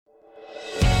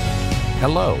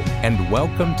Hello, and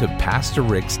welcome to Pastor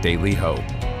Rick's Daily Hope.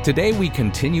 Today we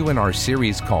continue in our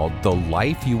series called The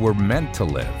Life You Were Meant to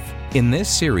Live. In this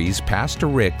series, Pastor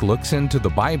Rick looks into the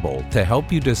Bible to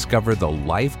help you discover the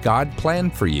life God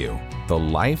planned for you, the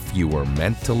life you were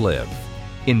meant to live.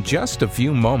 In just a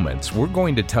few moments, we're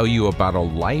going to tell you about a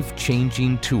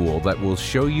life-changing tool that will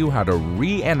show you how to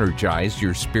re-energize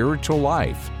your spiritual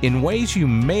life in ways you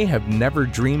may have never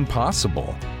dreamed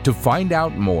possible. To find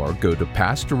out more, go to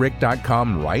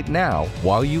PastorRick.com right now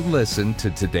while you listen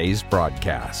to today's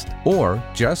broadcast. Or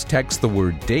just text the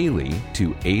word DAILY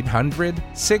to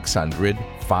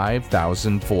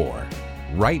 800-600-5004.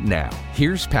 Right now,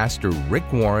 here's Pastor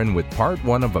Rick Warren with part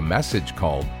one of a message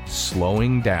called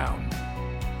Slowing Down.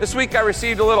 This week I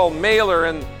received a little mailer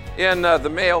in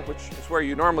the mail, which is where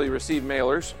you normally receive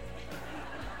mailers.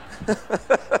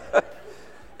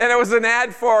 And it was an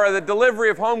ad for the delivery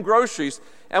of home groceries.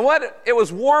 And it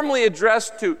was warmly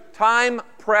addressed to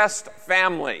time-pressed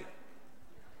family.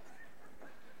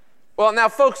 Well, now,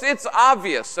 folks, it's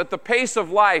obvious that the pace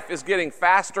of life is getting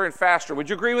faster and faster. Would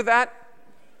you agree with that?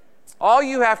 All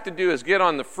you have to do is get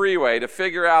on the freeway to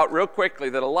figure out real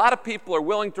quickly that a lot of people are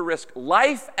willing to risk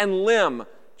life and limb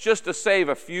just to save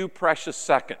a few precious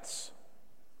seconds.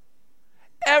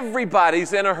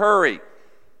 Everybody's in a hurry.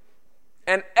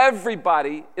 And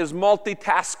everybody is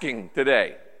multitasking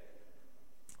today.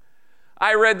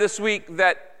 I read this week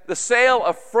that the sale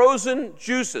of frozen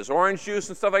juices, orange juice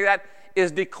and stuff like that,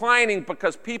 is declining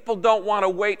because people don't want to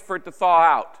wait for it to thaw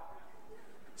out.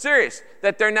 Serious,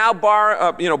 that they're now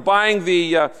buying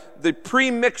the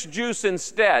pre-mixed juice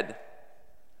instead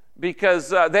because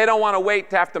they don't want to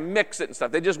wait to have to mix it and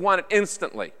stuff. They just want it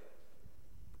instantly.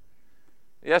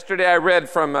 Yesterday I read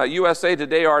from a USA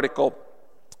Today article,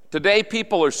 today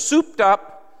people are souped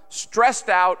up, stressed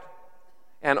out,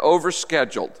 and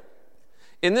overscheduled.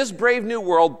 In this brave new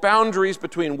world, boundaries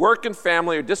between work and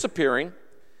family are disappearing.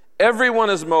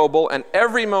 Everyone is mobile, and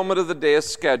every moment of the day is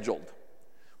scheduled,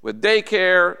 with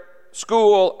daycare,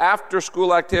 school,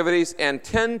 after-school activities, and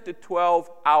 10 to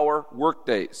 12-hour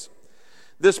workdays.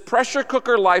 This pressure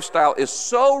cooker lifestyle is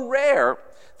so rare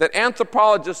that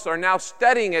anthropologists are now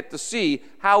studying it to see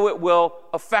how it will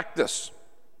affect us.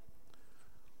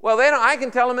 Well, I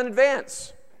can tell them in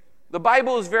advance. The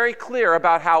Bible is very clear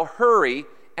about how hurry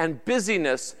and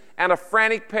busyness and a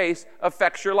frantic pace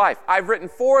affects your life. I've written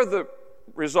 4 of the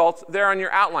results there on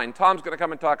your outline. Tom's going to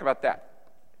come and talk about that.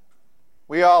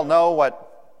 We all know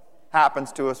what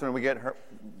happens to us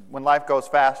when life goes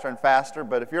faster and faster,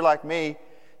 but if you're like me,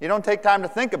 you don't take time to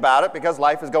think about it because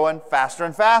life is going faster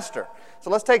and faster. So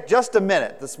let's take just a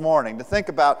minute this morning to think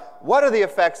about what are the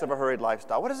effects of a hurried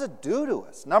lifestyle. What does it do to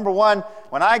us? Number one,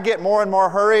 when I get more and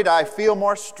more hurried, I feel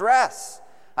more stress.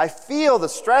 I feel the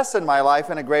stress in my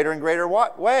life in a greater and greater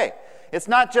way. It's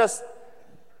not just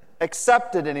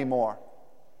accepted anymore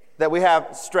that we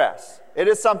have stress. It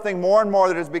is something more and more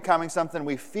that is becoming something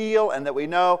we feel and that we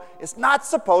know is not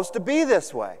supposed to be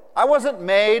this way. I wasn't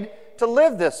made to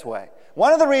live this way.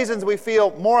 One of the reasons we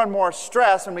feel more and more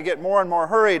stress when we get more and more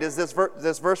hurried is this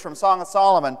verse from Song of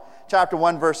Solomon, chapter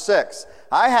 1, verse 6.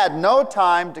 I had no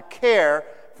time to care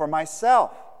for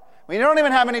myself. When you don't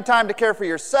even have any time to care for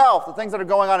yourself, the things that are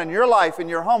going on in your life, in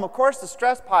your home, of course the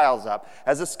stress piles up.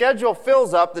 As the schedule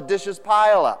fills up, the dishes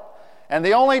pile up. And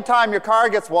the only time your car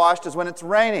gets washed is when it's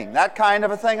raining. That kind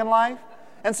of a thing in life.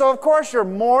 And so, of course, you're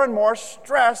more and more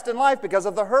stressed in life because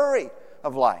of the hurry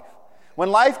of life. When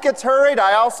life gets hurried,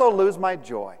 I also lose my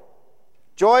joy.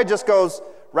 Joy just goes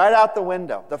right out the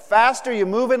window. The faster you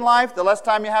move in life, the less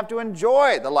time you have to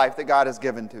enjoy the life that God has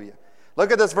given to you.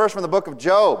 Look at this verse from the book of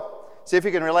Job. See if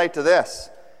you can relate to this.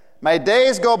 My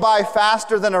days go by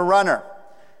faster than a runner.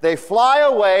 They fly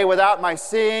away without my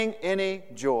seeing any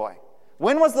joy.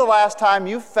 When was the last time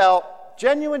you felt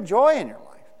genuine joy in your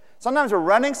life? Sometimes we're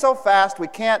running so fast we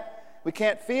can't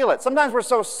feel it. Sometimes we're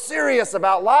so serious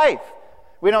about life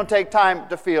we don't take time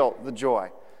to feel the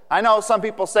joy. I know some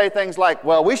people say things like,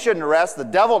 well, we shouldn't rest. The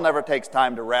devil never takes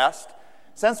time to rest.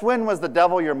 Since when was the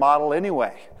devil your model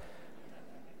anyway?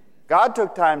 God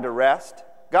took time to rest.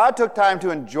 God took time to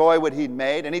enjoy what He'd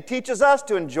made, and He teaches us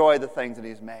to enjoy the things that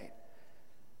He's made.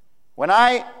 When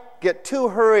I get too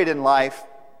hurried in life,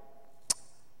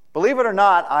 believe it or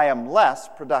not, I am less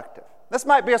productive. This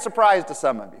might be a surprise to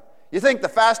some of you. You think the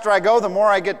faster I go, the more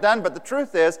I get done, but the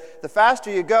truth is, the faster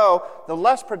you go, the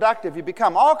less productive you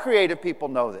become. All creative people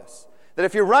know this, that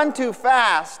if you run too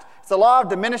fast, it's the law of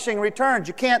diminishing returns.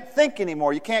 You can't think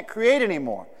anymore. You can't create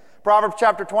anymore. Proverbs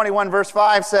chapter 21, verse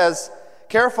 5 says,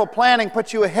 careful planning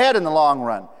puts you ahead in the long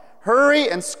run. Hurry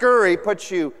and scurry puts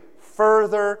you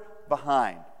further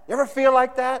behind. You ever feel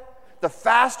like that? The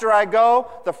faster I go,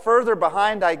 the further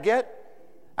behind I get.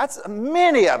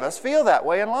 Many of us feel that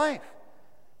way in life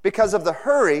because of the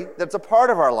hurry that's a part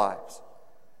of our lives.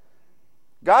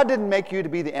 God didn't make you to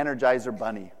be the Energizer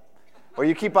Bunny, where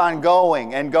you keep on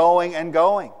going and going and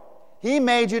going. He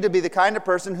made you to be the kind of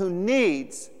person who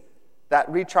needs that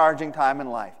recharging time in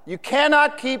life. You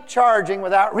cannot keep charging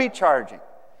without recharging.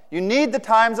 You need the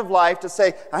times of life to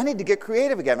say, I need to get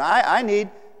creative again. I need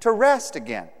to rest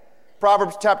again.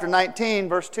 Proverbs chapter 19,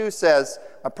 verse 2 says,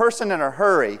 a person in a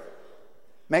hurry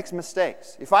makes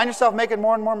mistakes. You find yourself making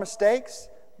more and more mistakes,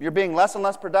 you're being less and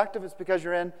less productive, it's because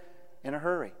you're in a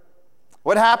hurry.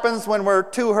 What happens when we're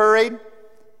too hurried?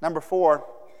 Number 4,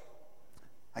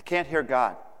 I can't hear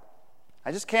God.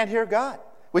 I just can't hear God.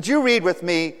 Would you read with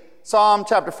me Psalm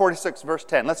chapter 46, verse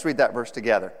 10? Let's read that verse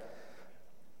together.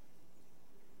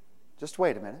 Just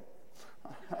wait a minute.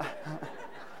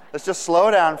 Let's just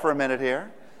slow down for a minute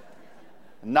here.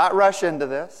 Not rush into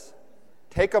this.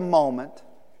 Take a moment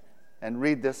and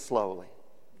read this slowly.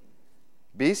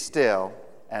 Be still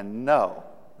and know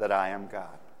that I am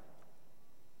God.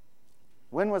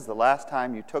 When was the last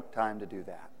time you took time to do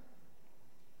that?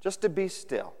 Just to be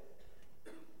still.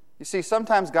 You see,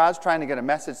 sometimes God's trying to get a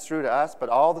message through to us, but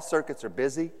all the circuits are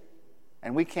busy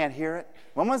and we can't hear it.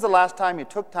 When was the last time you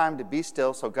took time to be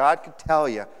still so God could tell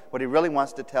you what He really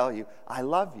wants to tell you? I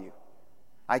love you.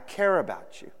 I care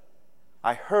about you.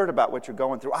 I heard about what you're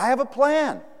going through. I have a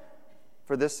plan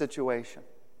for this situation.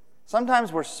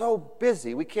 Sometimes we're so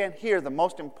busy we can't hear the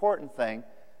most important thing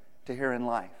to hear in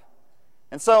life.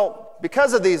 And so,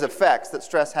 because of these effects that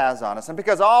stress has on us, and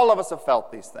because all of us have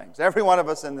felt these things, every one of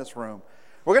us in this room,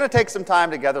 we're going to take some time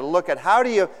together to look at how do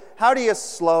you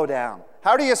slow down?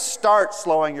 How do you start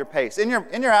slowing your pace? In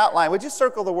your outline, would you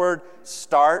circle the word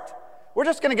start? We're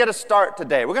just going to get a start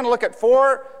today. We're going to look at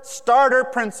 4 starter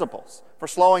principles for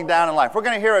slowing down in life. We're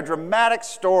going to hear a dramatic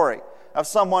story of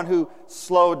someone who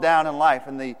slowed down in life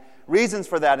and the reasons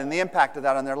for that and the impact of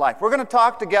that on their life. We're going to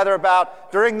talk together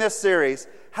about, during this series,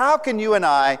 how can you and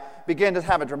I begin to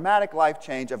have a dramatic life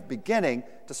change of beginning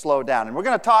to slow down? And we're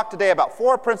going to talk today about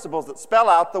 4 principles that spell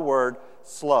out the word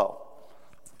slow.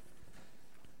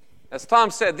 As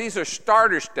Tom said, these are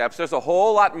starter steps. There's a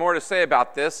whole lot more to say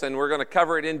about this, and we're going to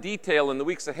cover it in detail in the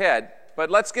weeks ahead.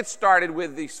 But let's get started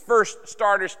with these first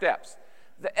starter steps.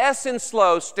 The S in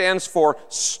slow stands for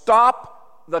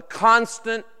stop the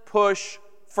constant push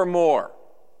for more.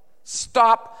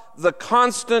 Stop the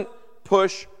constant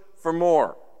push for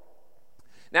more.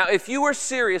 Now, if you are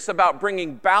serious about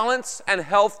bringing balance and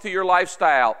health to your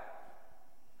lifestyle,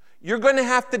 you're going to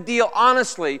have to deal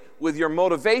honestly with your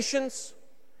motivations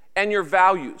and your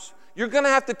values. You're going to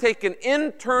have to take an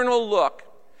internal look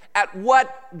at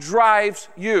what drives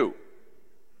you.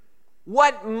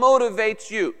 What motivates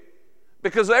you?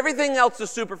 Because everything else is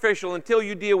superficial until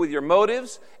you deal with your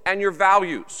motives and your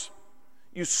values.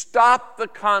 You stop the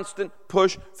constant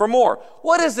push for more.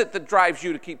 What is it that drives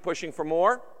you to keep pushing for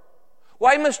more?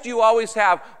 Why must you always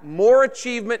have more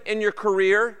achievement in your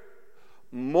career,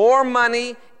 more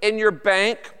money in your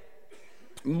bank,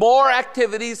 more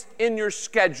activities in your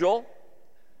schedule,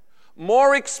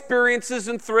 more experiences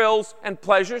and thrills and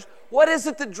pleasures? What is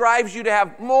it that drives you to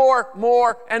have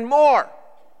more, and more?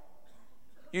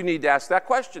 You need to ask that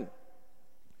question.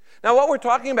 Now, what we're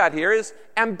talking about here is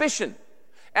ambition.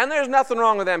 And there's nothing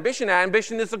wrong with ambition.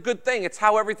 Ambition is a good thing. It's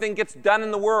how everything gets done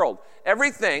in the world.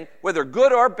 Everything, whether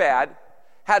good or bad,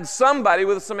 had somebody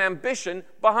with some ambition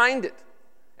behind it.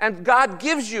 And God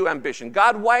gives you ambition.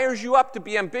 God wires you up to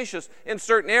be ambitious in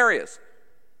certain areas.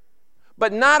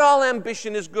 But not all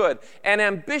ambition is good. And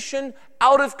ambition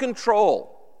out of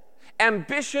control,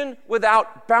 ambition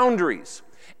without boundaries,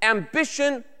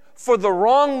 ambition for the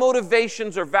wrong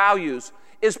motivations or values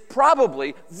is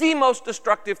probably the most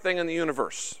destructive thing in the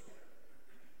universe.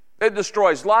 It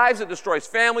destroys lives, it destroys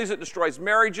families, it destroys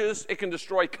marriages, it can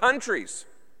destroy countries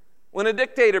when a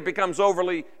dictator becomes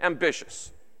overly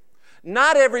ambitious.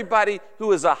 Not everybody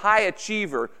who is a high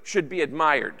achiever should be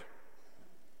admired.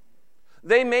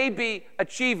 They may be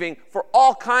achieving for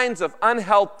all kinds of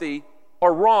unhealthy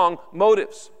or wrong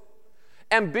motives.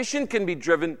 Ambition can be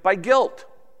driven by guilt.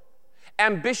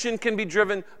 Ambition can be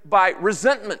driven by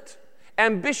resentment.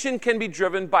 Ambition can be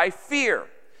driven by fear.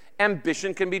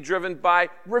 Ambition can be driven by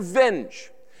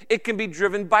revenge. It can be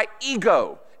driven by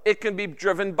ego. It can be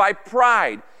driven by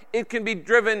pride. It can be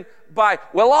driven by,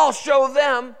 well, I'll show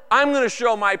them. I'm going to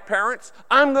show my parents.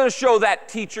 I'm going to show that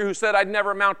teacher who said I'd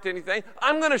never amount to anything.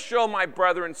 I'm going to show my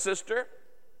brother and sister.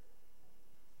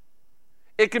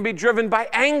 It can be driven by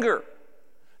anger.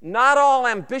 Not all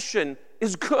ambition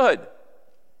is good.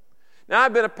 Now,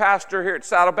 I've been a pastor here at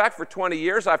Saddleback for 20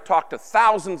 years. I've talked to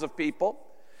thousands of people,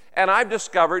 and I've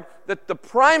discovered that the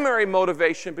primary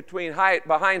motivation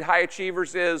behind high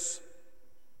achievers is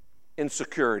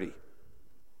insecurity.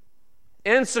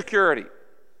 Insecurity.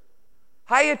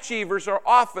 High achievers are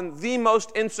often the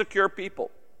most insecure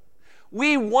people.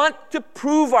 We want to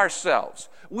prove ourselves.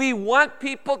 We want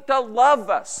people to love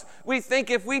us. We think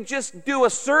if we just do a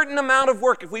certain amount of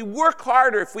work, if we work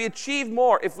harder, if we achieve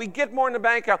more, if we get more in the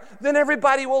bank account, then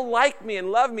everybody will like me and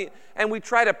love me. And we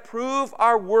try to prove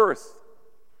our worth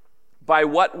by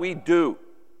what we do.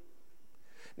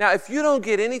 Now, if you don't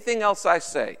get anything else I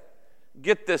say,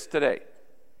 get this today.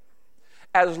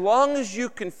 As long as you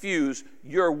confuse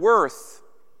your worth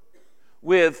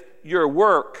with your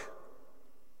work,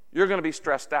 you're going to be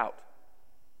stressed out.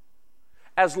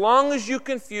 As long as you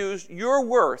confuse your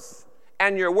worth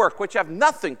and your work, which have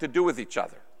nothing to do with each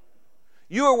other.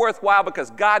 You are worthwhile because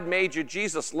God made you,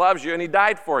 Jesus loves you, and He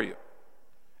died for you.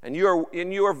 And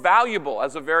you are valuable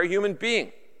as a very human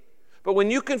being. But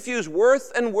when you confuse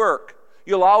worth and work,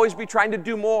 you'll always be trying to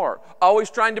do more, always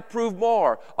trying to prove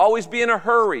more, always be in a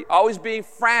hurry, always being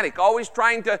frantic, always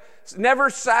trying to, never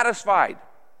satisfied.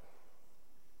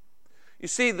 You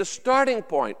see, the starting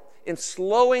point in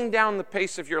slowing down the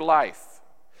pace of your life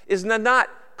is not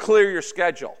clear your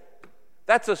schedule.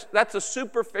 That's a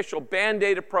superficial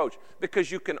Band-Aid approach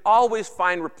because you can always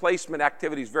find replacement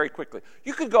activities very quickly.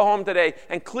 You could go home today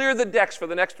and clear the decks for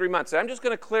the next 3 months. Say, I'm just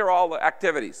going to clear all the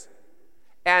activities.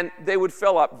 And they would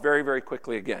fill up very, very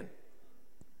quickly again.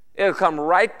 It'll come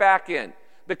right back in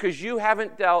because you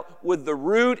haven't dealt with the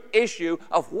root issue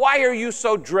of why are you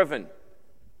so driven?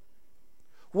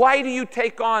 Why do you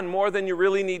take on more than you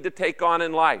really need to take on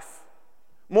in life?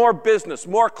 More business,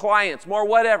 more clients, more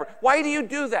whatever. Why do you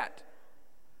do that?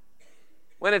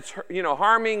 When it's,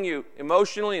 harming you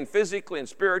emotionally and physically and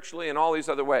spiritually and all these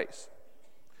other ways.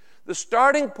 The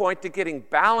starting point to getting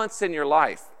balance in your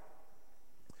life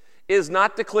is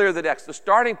not to clear the decks. The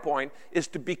starting point is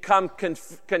to become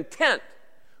content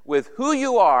with who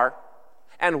you are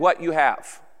and what you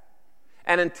have.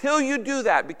 And until you do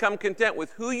that, become content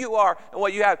with who you are and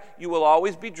what you have, you will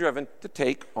always be driven to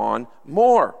take on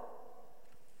more.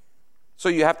 So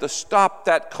you have to stop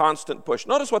that constant push.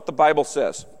 Notice what the Bible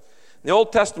says. In the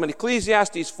Old Testament,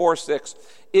 Ecclesiastes 4:6,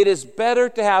 it is better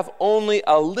to have only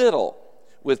a little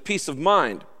with peace of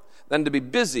mind than to be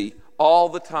busy all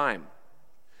the time.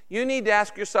 You need to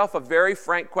ask yourself a very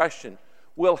frank question.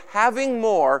 Will having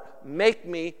more make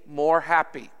me more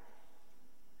happy?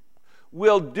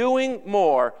 Will doing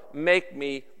more make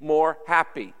me more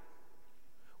happy?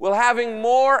 Will having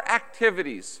more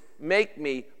activities make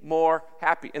me more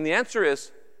happy? And the answer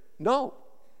is no,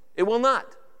 it will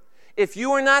not. If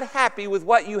you are not happy with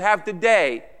what you have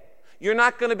today, you're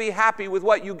not going to be happy with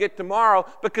what you get tomorrow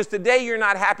because today you're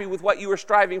not happy with what you were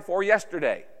striving for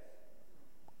yesterday.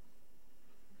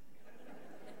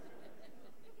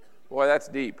 Boy, that's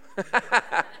deep.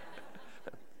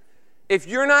 If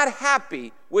you're not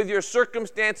happy with your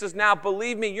circumstances now,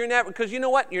 believe me, you're never, because you know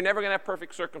what? You're never going to have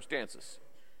perfect circumstances.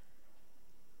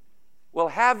 Will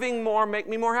having more make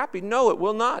me more happy? No, it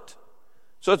will not.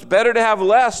 So it's better to have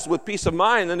less with peace of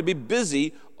mind than to be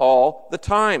busy all the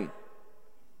time.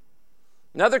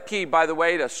 Another key, by the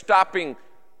way, to stopping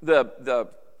the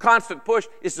constant push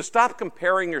is to stop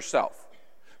comparing yourself.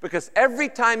 Because every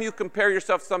time you compare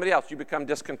yourself to somebody else, you become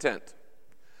discontent.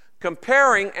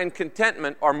 Comparing and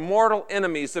contentment are mortal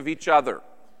enemies of each other.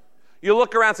 You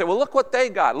look around and say, well, look what they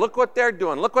got. Look what they're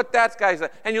doing. Look what that guy's done.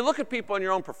 And you look at people in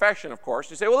your own profession, of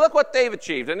course. You say, well, look what they've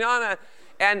achieved.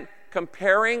 And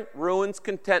comparing ruins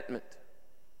contentment.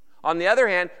 On the other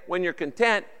hand, when you're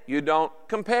content, you don't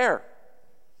compare.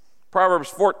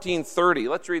 Proverbs 14:30.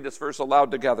 Let's read this verse aloud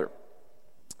together.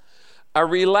 A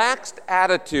relaxed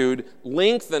attitude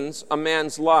lengthens a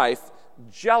man's life.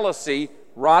 Jealousy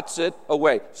rots it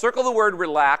away. Circle the word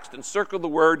relaxed and circle the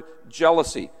word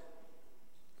jealousy.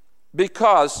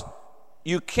 Because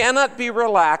you cannot be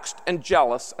relaxed and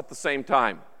jealous at the same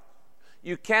time.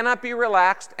 You cannot be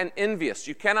relaxed and envious.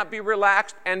 You cannot be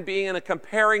relaxed and being in a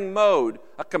comparing mode,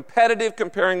 a competitive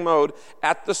comparing mode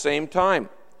at the same time.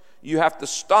 You have to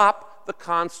stop the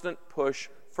constant push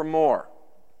for more.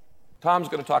 Tom's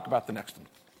going to talk about the next one.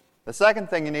 The second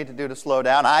thing you need to do to slow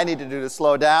down, I need to do to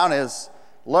slow down, is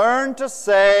learn to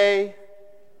say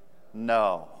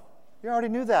no. You already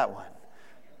knew that one.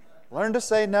 Learn to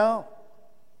say no.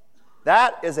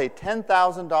 That is a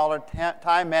 $10,000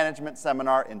 time management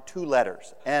seminar in 2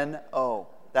 letters, N-O.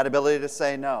 That ability to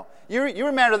say no. You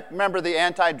remember the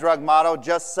anti-drug motto,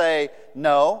 just say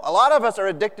no. A lot of us are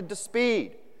addicted to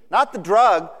speed. Not the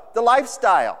drug, the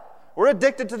lifestyle. We're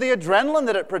addicted to the adrenaline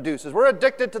that it produces. We're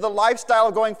addicted to the lifestyle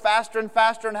of going faster and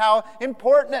faster and how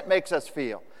important it makes us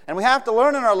feel. And we have to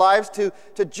learn in our lives to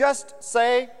just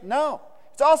say no.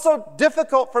 It's also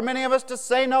difficult for many of us to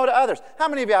say no to others. How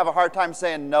many of you have a hard time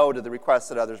saying no to the requests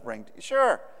that others bring to you?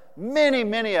 Sure.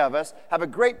 Many of us have a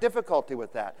great difficulty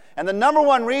with that. And the number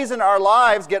one reason our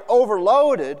lives get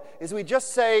overloaded is we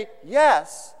just say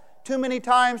yes too many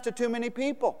times to too many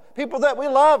people. People that we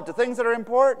love, to things that are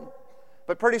important.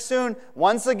 But pretty soon,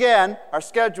 once again, our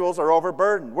schedules are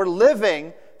overburdened. We're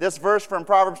living this verse from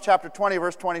Proverbs chapter 20,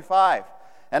 verse 25.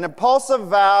 An impulsive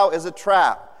vow is a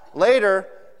trap. Later,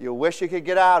 you'll wish you could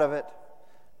get out of it.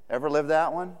 Ever lived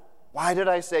that one? Why did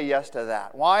I say yes to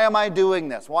that? Why am I doing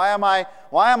this? Why am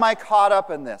I caught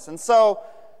up in this? And so,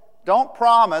 don't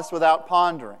promise without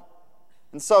pondering.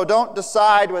 And so, don't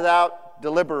decide without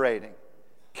deliberating.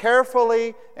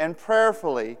 Carefully and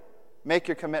prayerfully make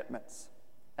your commitments.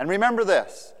 And remember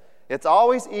this, it's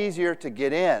always easier to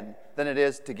get in than it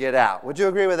is to get out. Would you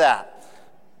agree with that?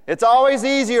 It's always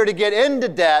easier to get into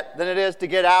debt than it is to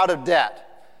get out of debt.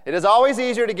 It is always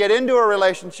easier to get into a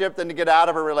relationship than to get out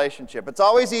of a relationship. It's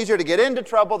always easier to get into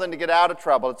trouble than to get out of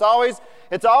trouble. It's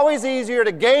always easier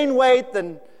to gain weight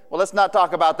than, well, let's not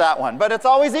talk about that one, but it's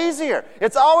always easier.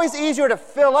 It's always easier to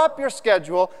fill up your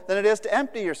schedule than it is to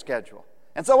empty your schedule.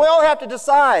 And so we all have to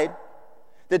decide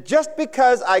that just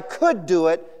because I could do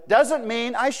it doesn't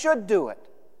mean I should do it.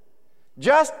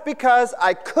 Just because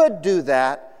I could do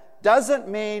that doesn't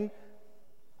mean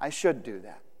I should do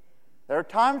that. There are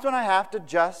times when I have to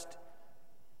just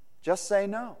say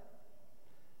no.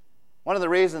 One of the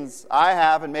reasons I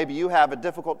have, and maybe you have, a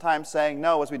difficult time saying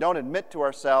no is we don't admit to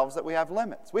ourselves that we have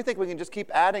limits. We think we can just keep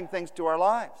adding things to our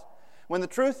lives. When the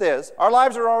truth is, our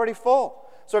lives are already full.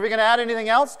 So if you're going to add anything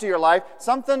else to your life,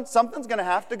 something's going to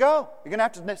have to go. You're going to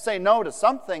have to say no to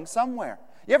something somewhere.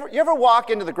 You ever walk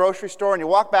into the grocery store and you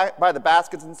walk back by the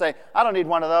baskets and say, I don't need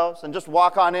one of those, and just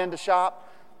walk on in to shop?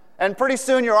 And pretty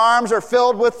soon your arms are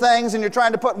filled with things and you're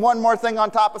trying to put one more thing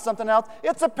on top of something else.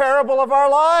 It's a parable of our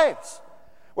lives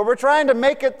where we're trying to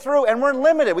make it through and we're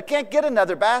limited. We can't get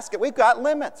another basket. We've got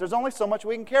limits. There's only so much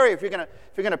we can carry. If you're going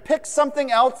to pick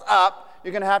something else up,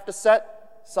 you're going to have to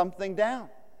set something down.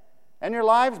 And your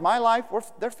lives, my life,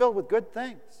 they're filled with good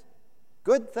things.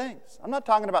 Good things. I'm not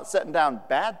talking about setting down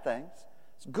bad things.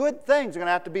 It's good things are going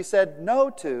to have to be said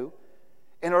no to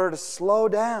in order to slow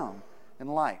down in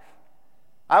life.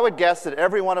 I would guess that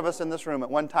every one of us in this room at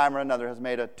one time or another has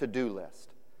made a to-do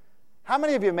list. How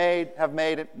many of you have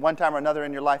made at one time or another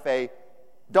in your life a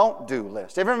don't-do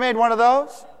list? Have you ever made one of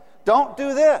those? Don't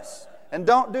do this and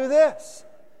don't do this.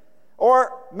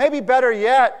 Or maybe better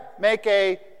yet, make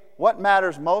a what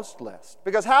matters most list.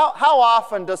 Because how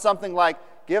often does something like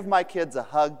give my kids a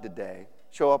hug today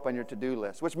show up on your to-do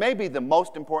list, which may be the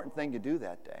most important thing you do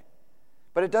that day.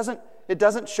 But it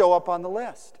doesn't show up on the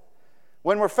list.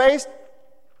 When we're faced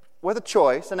with a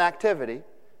choice, an activity,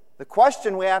 the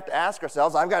question we have to ask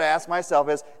ourselves, I've got to ask myself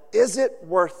is it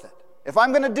worth it? If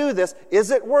I'm going to do this,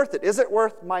 is it worth it? Is it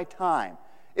worth my time?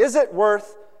 Is it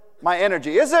worth my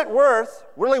energy? Is it worth,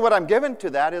 really what I'm given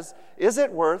to that is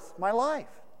it worth my life?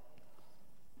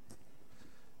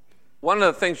 One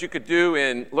of the things you could do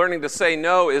in learning to say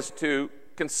no is to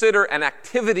consider an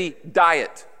activity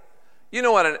diet. You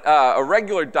know what a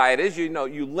regular diet is. You know,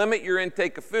 you limit your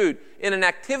intake of food. In an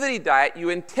activity diet, you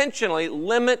intentionally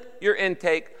limit your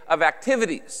intake of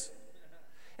activities.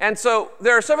 And so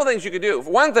there are several things you could do.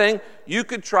 For one thing, you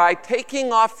could try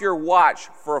taking off your watch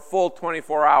for a full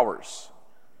 24 hours.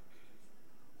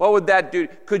 What would that do?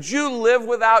 Could you live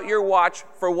without your watch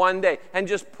for one day and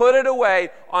just put it away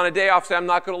on a day off, say, I'm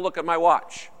not going to look at my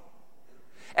watch?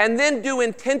 And then do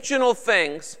intentional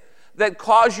things that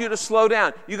cause you to slow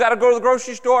down. You got to go to the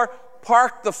grocery store,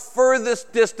 park the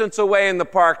furthest distance away in the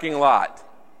parking lot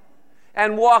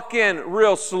and walk in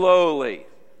real slowly.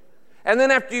 And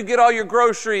then after you get all your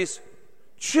groceries,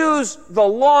 choose the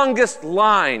longest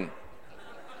line.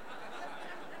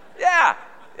 Yeah,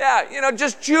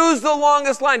 just choose the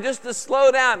longest line just to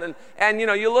slow down. And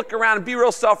you look around and be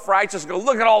real self-righteous and go,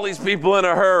 look at all these people in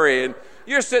a hurry. And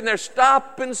you're sitting there,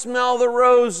 stop and smell the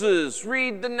roses,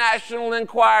 read the National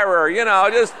Enquirer,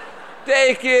 just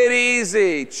take it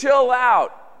easy, chill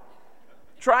out.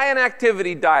 Try an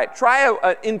activity diet. Try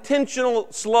an intentional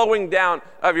slowing down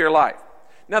of your life.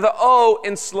 Now, the O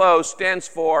in slow stands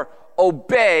for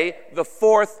obey the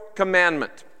fourth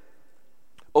commandment.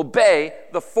 Obey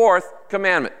the fourth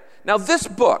commandment. Now, this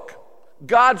book,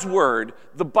 God's Word,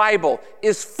 the Bible,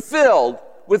 is filled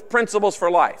with principles for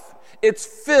life. It's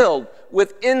filled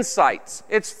with insights.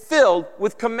 It's filled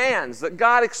with commands that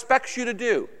God expects you to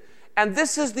do. And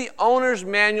this is the owner's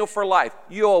manual for life.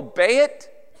 You obey it,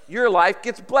 your life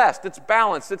gets blessed. It's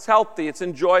balanced, it's healthy, it's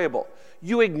enjoyable.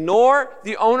 You ignore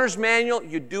the owner's manual,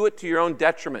 you do it to your own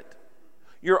detriment.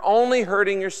 You're only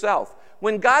hurting yourself.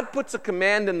 When God puts a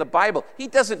command in the Bible, He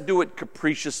doesn't do it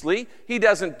capriciously. He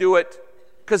doesn't do it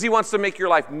because He wants to make your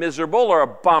life miserable or a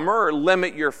bummer or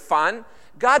limit your fun.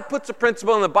 God puts a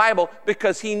principle in the Bible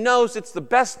because He knows it's the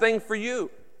best thing for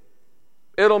you.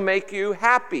 It'll make you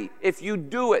happy if you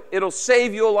do it. It'll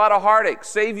save you a lot of heartache,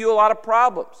 save you a lot of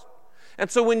problems. And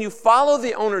so when you follow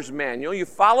the owner's manual, you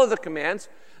follow the commands,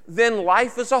 then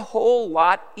life is a whole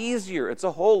lot easier. It's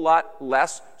a whole lot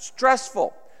less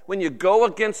stressful. When you go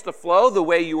against the flow, the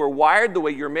way you were wired, the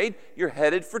way you're made, you're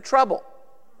headed for trouble.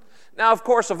 Now, of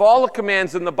course, of all the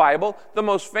commands in the Bible, the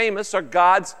most famous are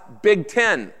God's Big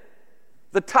 10.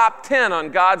 The top 10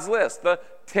 on God's list, the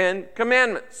 10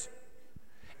 Commandments.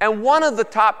 And one of the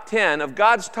top 10 of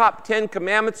God's top 10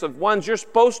 commandments of ones you're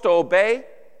supposed to obey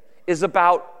is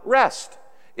about rest.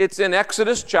 It's in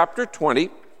Exodus chapter 20,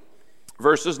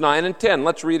 verses 9 and 10.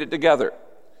 Let's read it together.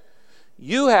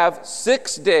 You have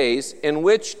 6 days in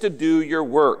which to do your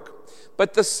work,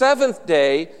 but the seventh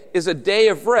day is a day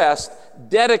of rest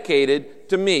dedicated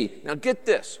to me. Now get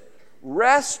this.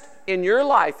 Rest in your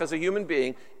life as a human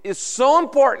being is so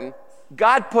important,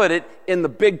 God put it in the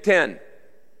Big 10.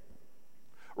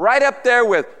 Right up there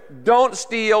with don't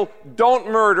steal,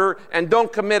 don't murder, and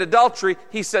don't commit adultery.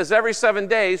 He says every 7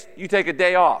 days you take a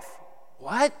day off.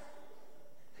 What?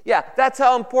 Yeah, that's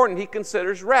how important He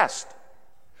considers rest.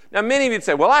 Now, many of you would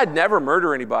say, well, I'd never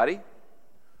murder anybody.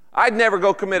 I'd never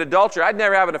go commit adultery. I'd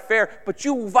never have an affair. But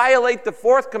you violate the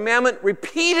fourth commandment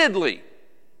repeatedly.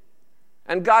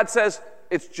 And God says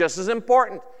it's just as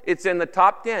important. It's in the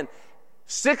top 10.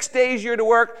 6 days you're to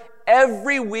work.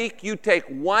 Every week you take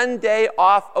 1 day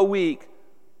off a week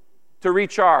to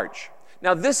recharge.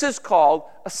 Now, this is called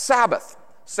a Sabbath.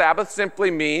 Sabbath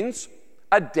simply means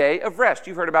a day of rest.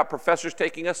 You've heard about professors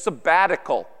taking a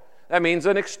sabbatical. That means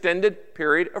an extended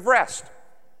period of rest.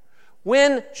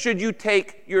 When should you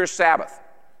take your Sabbath?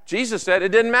 Jesus said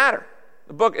it didn't matter.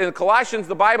 The book in Colossians,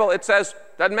 the Bible, it says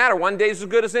it doesn't matter. 1 day is as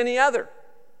good as any other.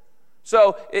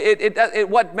 So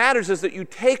what matters is that you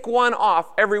take one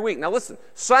off every week. Now listen,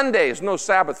 Sunday is no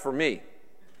Sabbath for me.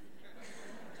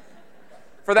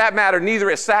 For that matter, neither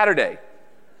is Saturday.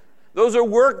 Those are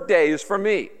work days for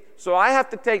me. So I have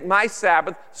to take my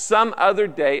Sabbath some other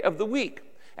day of the week.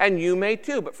 And you may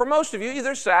too. But for most of you,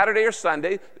 either Saturday or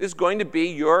Sunday is going to be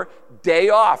your day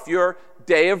off, your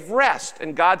day of rest.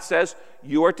 And God says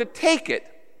you are to take it.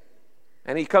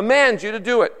 And He commands you to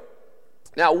do it.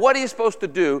 Now, what are you supposed to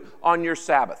do on your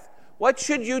Sabbath? What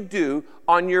should you do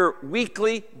on your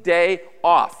weekly day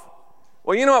off?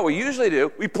 Well, you know what we usually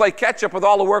do? We play catch up with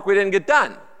all the work we didn't get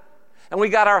done. And we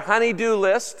got our honey-do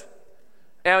list.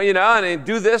 And, and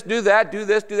do this, do that, do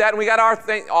this, do that. And we got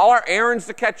all our errands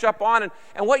to catch up on.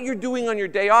 And what you're doing on your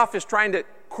day off is trying to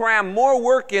cram more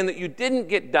work in that you didn't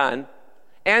get done,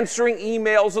 answering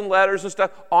emails and letters and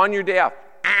stuff on your day off.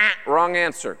 Wrong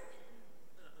answer.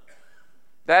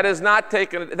 That is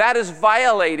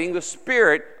violating the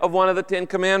spirit of one of the 10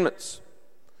 Commandments.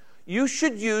 You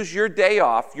should use your day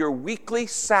off, your weekly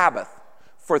Sabbath,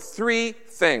 for 3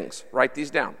 things. Write these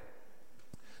down.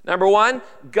 Number 1,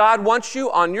 God wants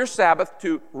you on your Sabbath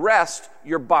to rest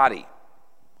your body.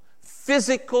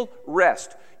 Physical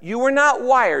rest. You were not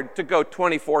wired to go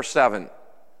 24/7.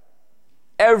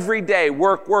 Every day,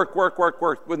 work,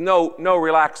 with no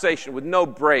relaxation, with no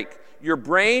break. Your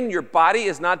brain, your body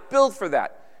is not built for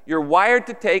that. You're wired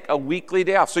to take a weekly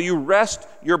day off, so you rest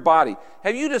your body.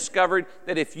 Have you discovered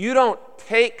that if you don't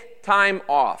take time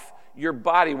off, your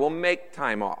body will make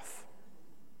time off?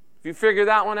 Have you figured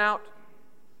that one out?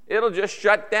 It'll just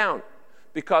shut down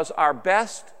because our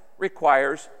best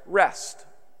requires rest.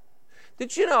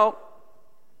 Did you know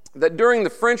that during the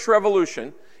French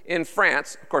Revolution in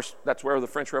France, of course, that's where the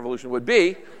French Revolution would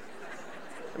be.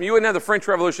 I mean, you wouldn't have the French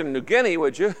Revolution in New Guinea,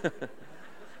 would you?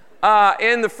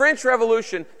 In the French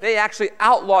Revolution, they actually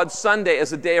outlawed Sunday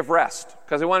as a day of rest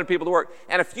because they wanted people to work.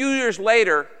 And a few years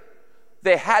later,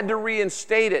 they had to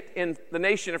reinstate it in the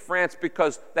nation of France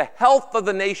because the health of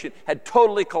the nation had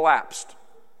totally collapsed.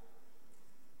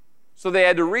 So they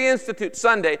had to reinstitute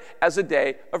Sunday as a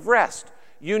day of rest.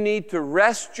 You need to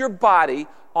rest your body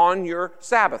on your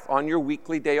Sabbath, on your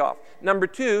weekly day off. Number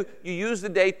 2, you use the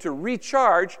day to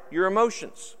recharge your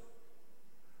emotions.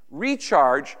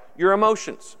 Recharge your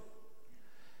emotions.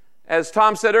 As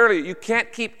Tom said earlier, you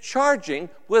can't keep charging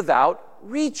without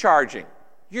recharging.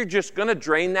 You're just going to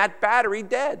drain that battery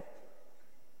dead.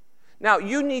 Now,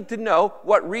 you need to know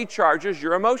what recharges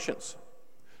your emotions.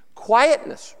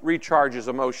 Quietness recharges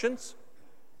emotions.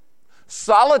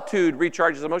 Solitude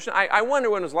recharges emotion. I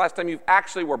wonder when was the last time you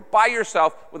actually were by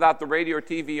yourself without the radio or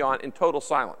TV on in total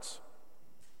silence.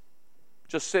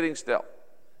 Just sitting still.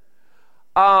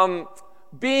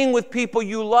 Being with people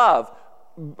you love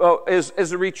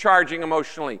is recharging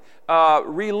emotionally.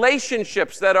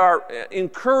 Relationships that are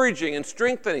encouraging and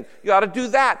strengthening. You ought to do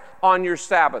that on your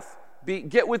Sabbath.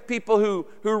 Get with people who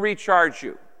recharge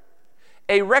you.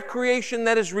 A recreation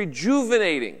that is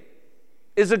rejuvenating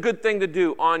is a good thing to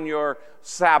do on your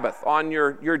Sabbath, on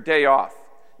your day off.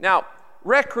 Now,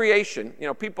 recreation,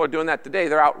 people are doing that today.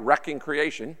 They're out wrecking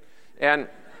creation. And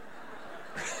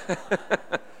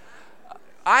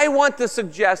I want to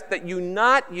suggest that you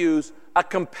not use a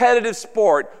competitive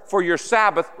sport for your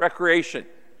Sabbath recreation.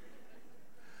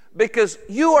 Because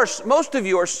most of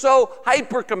you are so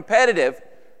hyper-competitive,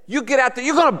 you get out there,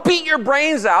 you're going to beat your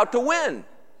brains out to win.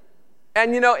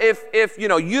 And if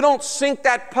you don't sink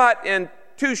that putt in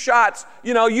 2 shots,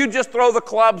 you just throw the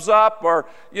clubs up, or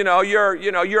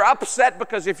you're upset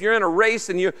because if you're in a race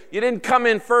and you didn't come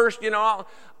in first,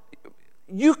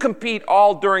 you compete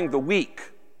all during the week.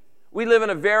 We live in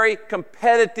a very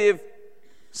competitive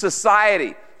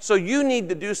society. So you need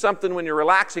to do something when you're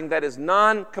relaxing that is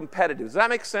non-competitive. Does that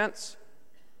make sense?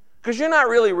 Because you're not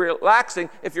really relaxing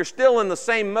if you're still in the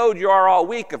same mode you are all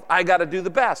week of, I got to do the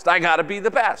best, I got to be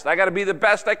the best, I got to be the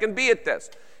best I can be at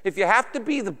this. If you have to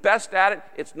be the best at it,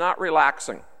 it's not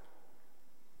relaxing.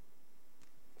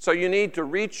 So you need to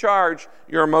recharge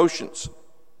your emotions.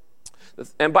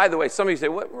 And by the way, some of you say,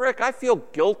 well, Rick, I feel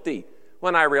guilty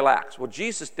when I relax. Well,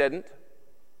 Jesus didn't.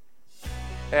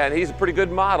 And he's a pretty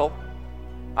good model.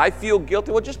 I feel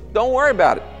guilty. Well, just don't worry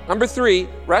about it. Number 3,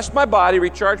 rest my body,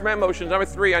 recharge my emotions. Number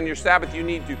 3, on your Sabbath, you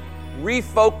need to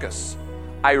refocus.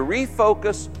 I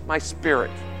refocus my spirit.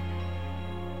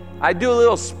 I do a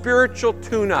little spiritual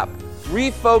tune-up.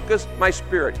 Refocus my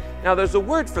spirit. Now, there's a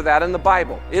word for that in the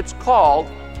Bible. It's called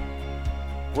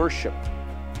worship.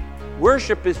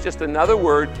 Worship is just another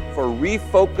word for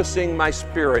refocusing my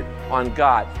spirit on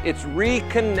God. It's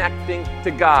reconnecting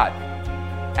to God.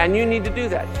 And you need to do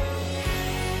that.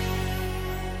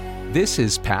 This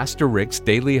is Pastor Rick's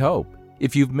Daily Hope.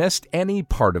 If you've missed any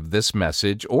part of this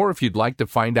message, or if you'd like to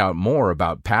find out more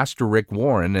about Pastor Rick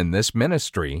Warren and this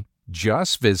ministry,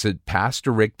 just visit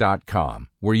PastorRick.com,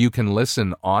 where you can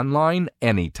listen online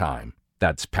anytime.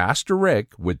 That's Pastor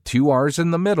Rick with 2 R's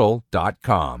in the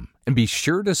middle.com. And be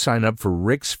sure to sign up for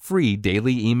Rick's free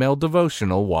daily email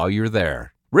devotional while you're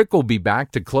there. Rick will be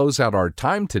back to close out our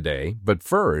time today, but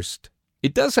first,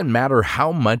 it doesn't matter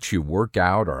how much you work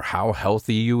out or how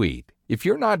healthy you eat. If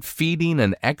you're not feeding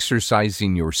and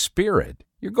exercising your spirit,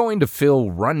 you're going to feel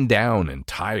run down and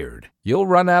tired. You'll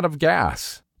run out of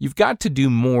gas. You've got to do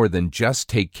more than just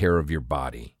take care of your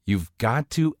body. You've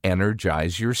got to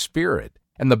energize your spirit.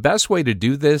 And the best way to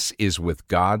do this is with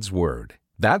God's Word.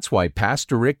 That's why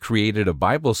Pastor Rick created a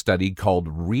Bible study called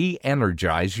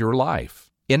Re-Energize Your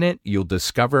Life. In it, you'll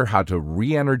discover how to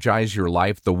re-energize your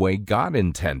life the way God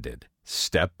intended.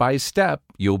 Step by step,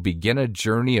 you'll begin a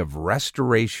journey of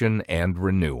restoration and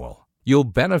renewal. You'll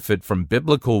benefit from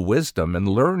biblical wisdom and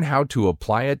learn how to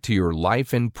apply it to your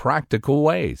life in practical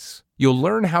ways. You'll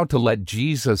learn how to let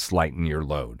Jesus lighten your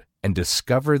load and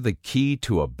discover the key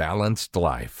to a balanced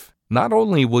life. Not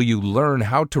only will you learn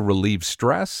how to relieve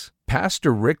stress,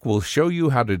 Pastor Rick will show you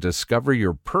how to discover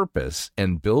your purpose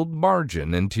and build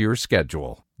margin into your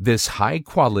schedule. This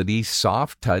high-quality,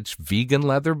 soft-touch vegan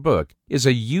leather book is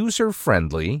a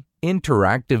user-friendly,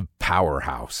 interactive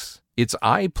powerhouse. Its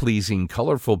eye-pleasing,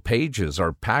 colorful pages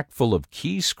are packed full of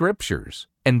key scriptures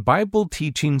and Bible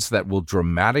teachings that will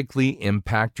dramatically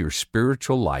impact your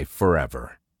spiritual life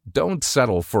forever. Don't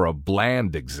settle for a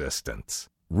bland existence.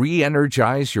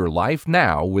 Re-energize your life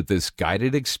now with this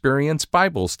guided experience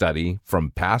Bible study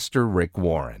from Pastor Rick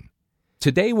Warren.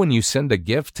 Today, when you send a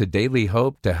gift to Daily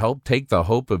Hope to help take the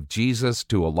hope of Jesus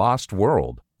to a lost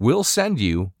world, we'll send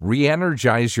you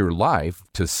Re-Energize Your Life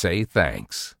to say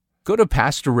thanks. Go to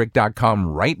PastorRick.com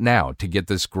right now to get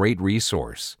this great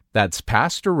resource. That's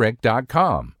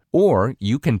PastorRick.com. Or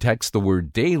you can text the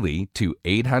word DAILY to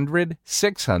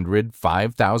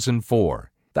 800-600-5004.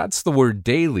 That's the word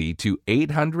DAILY to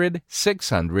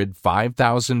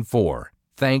 800-600-5004.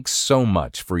 Thanks so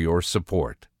much for your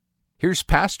support. Here's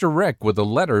Pastor Rick with a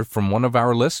letter from one of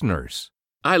our listeners.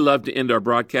 I love to end our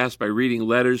broadcast by reading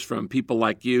letters from people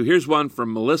like you. Here's one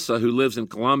from Melissa, who lives in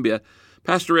Colombia.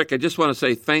 Pastor Rick, I just want to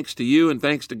say thanks to you and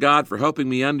thanks to God for helping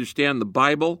me understand the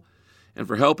Bible and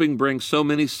for helping bring so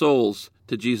many souls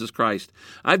to Jesus Christ.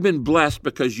 I've been blessed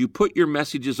because you put your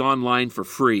messages online for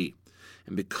free.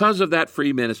 And because of that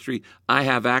free ministry, I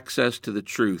have access to the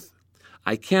truth.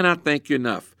 I cannot thank you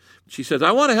enough. She says,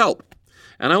 I want to help,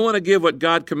 and I want to give what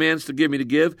God commands to give me to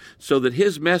give so that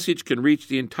his message can reach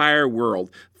the entire world.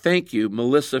 Thank you,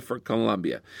 Melissa, for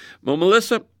Colombia. Well,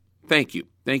 Melissa, thank you.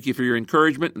 Thank you for your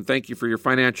encouragement, and thank you for your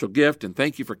financial gift, and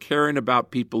thank you for caring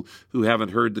about people who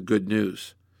haven't heard the good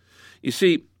news. You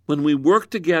see, when we work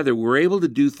together, we're able to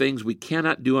do things we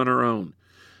cannot do on our own.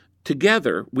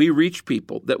 Together, we reach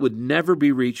people that would never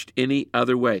be reached any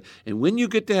other way. And when you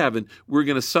get to heaven, we're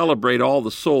going to celebrate all the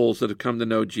souls that have come to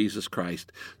know Jesus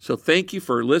Christ. So thank you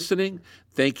for listening,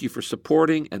 thank you for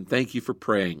supporting, and thank you for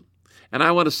praying. And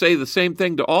I want to say the same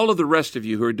thing to all of the rest of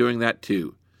you who are doing that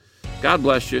too. God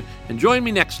bless you, and join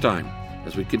me next time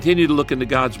as we continue to look into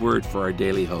God's Word for our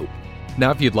daily hope. Now,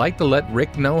 if you'd like to let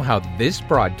Rick know how this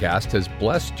broadcast has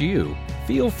blessed you,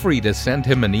 feel free to send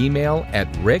him an email at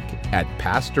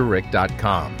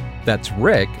rick@pastorrick.com. That's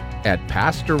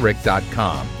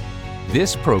rick@pastorrick.com.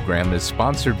 This program is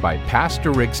sponsored by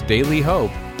Pastor Rick's Daily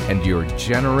Hope and your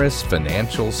generous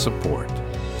financial support.